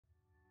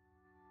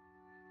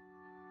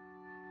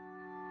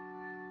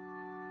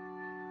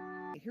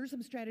here's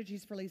some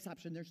strategies for lease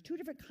option. There's two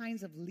different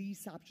kinds of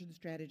lease option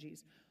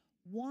strategies.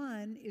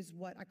 One is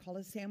what I call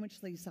a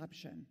sandwich lease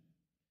option,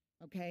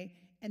 okay?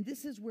 And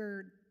this is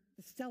where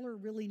the seller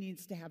really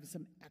needs to have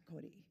some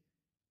equity.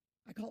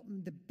 I call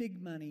it the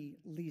big money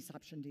lease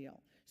option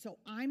deal. So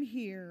I'm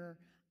here,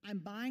 I'm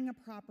buying a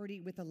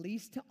property with a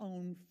lease to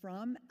own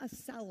from a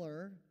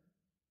seller,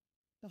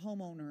 the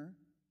homeowner,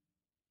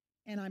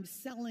 and I'm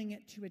selling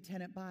it to a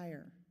tenant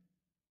buyer.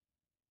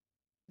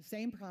 The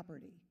same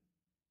property.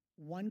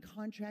 One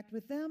contract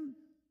with them,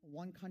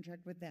 one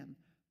contract with them.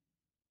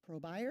 Pro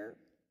buyer,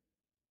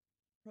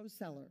 pro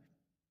seller.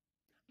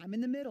 I'm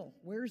in the middle.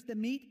 Where's the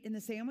meat in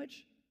the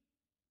sandwich?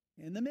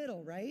 In the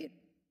middle, right?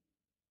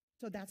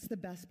 So that's the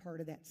best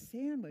part of that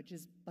sandwich,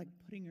 is like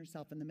putting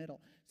yourself in the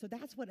middle. So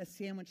that's what a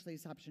sandwich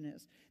lease option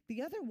is.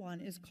 The other one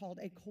is called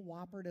a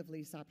cooperative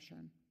lease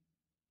option.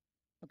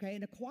 Okay,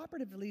 and a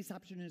cooperative lease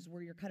option is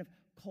where you're kind of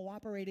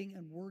cooperating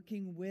and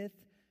working with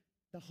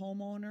the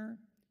homeowner.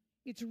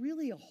 It's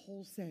really a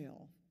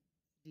wholesale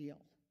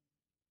deal,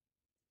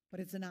 but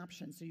it's an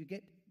option. So you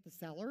get the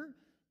seller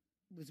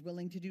was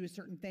willing to do a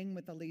certain thing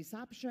with the lease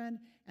option,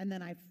 and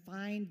then I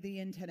find the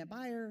in-tenant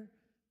buyer,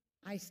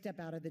 I step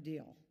out of the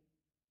deal.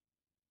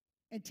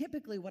 And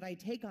typically what I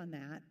take on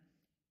that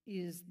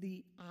is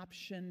the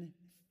option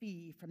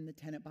fee from the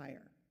tenant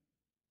buyer,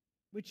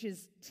 which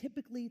is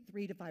typically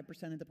 3 to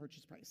 5% of the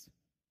purchase price.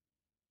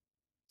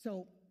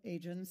 So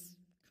agents,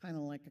 kind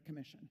of like a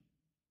commission.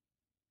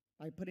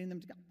 By putting them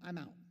together, I'm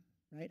out,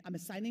 right? I'm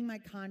assigning my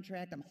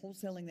contract, I'm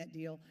wholesaling that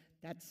deal.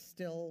 That's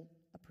still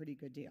a pretty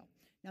good deal.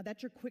 Now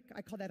that's your quick,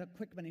 I call that a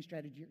quick money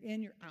strategy. You're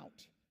in, you're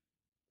out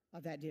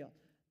of that deal.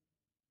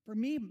 For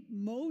me,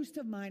 most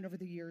of mine over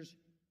the years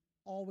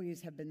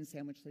always have been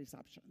sandwich lease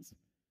options.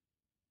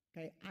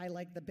 Okay, I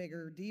like the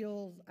bigger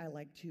deals. I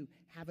like to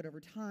have it over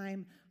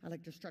time. I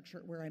like to structure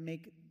it where I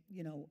make,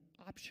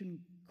 option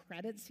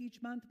credits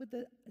each month with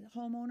the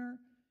homeowner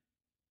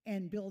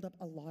and build up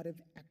a lot of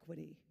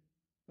equity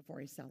before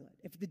I sell it.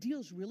 If the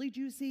deal's really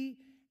juicy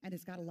and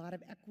it's got a lot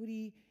of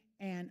equity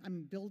and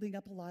I'm building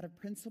up a lot of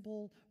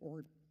principal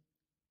or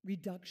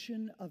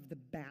reduction of the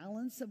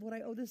balance of what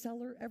I owe the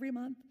seller every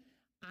month,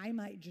 I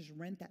might just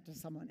rent that to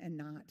someone and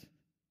not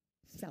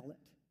sell it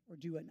or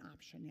do an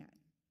option yet.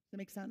 Does that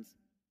make sense?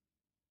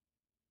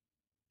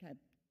 Okay.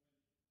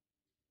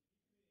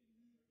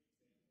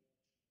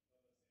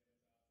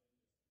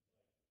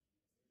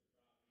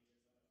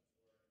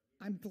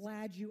 I'm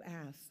glad you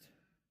asked.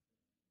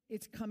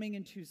 It's coming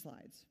in 2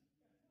 slides.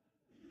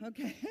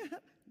 Okay,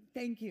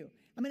 thank you.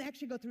 I'm going to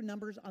actually go through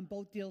numbers on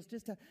both deals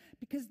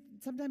because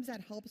sometimes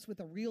that helps with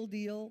a real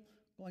deal,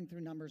 going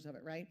through numbers of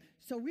it, right?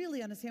 So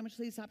really on a sandwich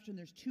lease option,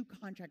 there's 2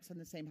 contracts in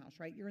the same house,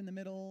 right? You're in the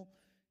middle.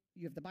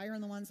 You have the buyer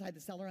on the one side, the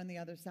seller on the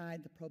other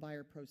side, the pro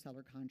buyer, pro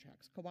seller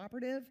contracts.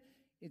 Cooperative,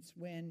 it's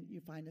when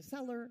you find a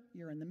seller,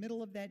 you're in the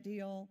middle of that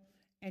deal,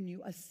 and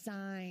you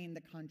assign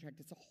the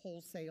contract. It's a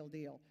wholesale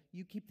deal.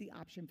 You keep the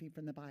option fee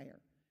from the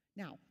buyer.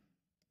 Now,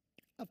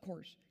 of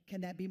course,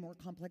 can that be more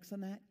complex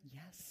than that?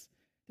 Yes.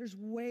 There's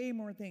way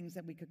more things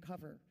that we could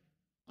cover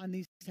on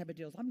these type of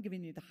deals. I'm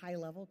giving you the high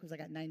level because I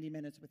got 90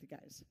 minutes with you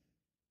guys.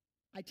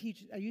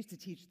 I used to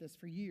teach this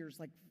for years,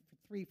 like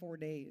for 3-4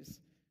 days,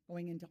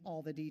 going into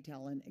all the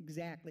detail and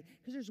exactly,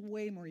 because there's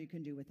way more you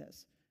can do with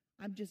this.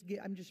 I'm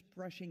just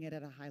brushing it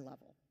at a high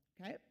level,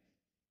 okay?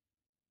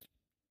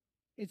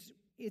 It's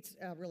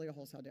really a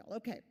wholesale deal.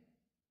 Okay,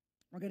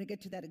 we're going to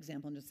get to that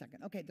example in just a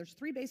second. Okay, there's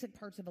 3 basic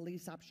parts of a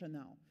lease option,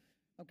 though.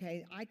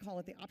 Okay, I call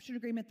it the option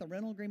agreement, the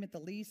rental agreement, the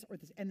lease,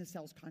 and the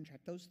sales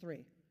contract, those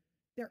 3.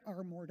 There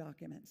are more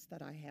documents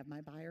that I have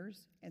my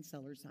buyers and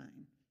sellers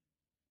sign.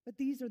 But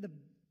these are the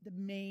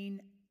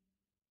main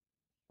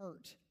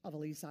part of a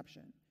lease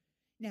option.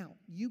 Now,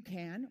 you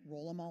can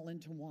roll them all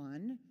into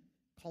one,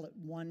 call it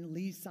one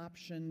lease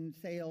option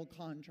sale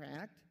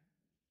contract,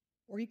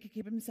 or you could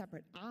keep them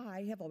separate.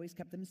 I have always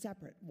kept them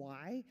separate.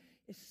 Why?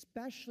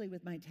 Especially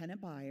with my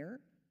tenant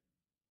buyer,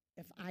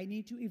 if I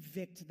need to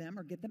evict them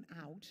or get them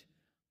out,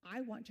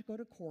 I want to go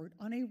to court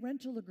on a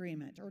rental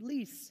agreement or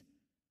lease.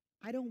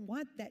 I don't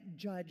want that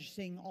judge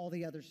seeing all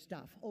the other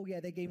stuff. Oh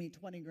yeah, they gave me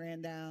 20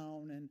 grand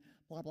down and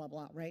blah, blah,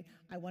 blah, right?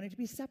 I want it to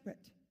be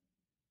separate.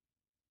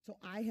 So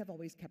I have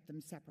always kept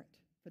them separate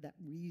for that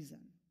reason,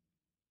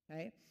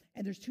 okay?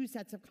 And there's 2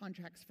 sets of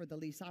contracts for the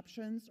lease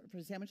options, for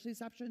the sandwich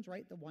lease options,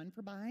 right? The one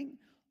for buying,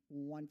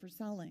 one for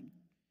selling.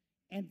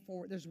 And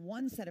there's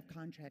 1 set of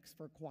contracts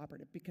for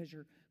cooperative because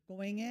you're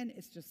going in,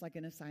 it's just like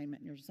an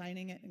assignment. You're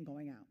signing it and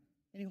going out.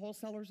 Any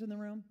wholesalers in the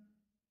room?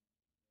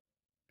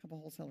 A couple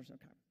wholesalers,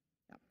 okay.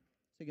 Yeah.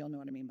 So you'll know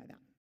what I mean by that.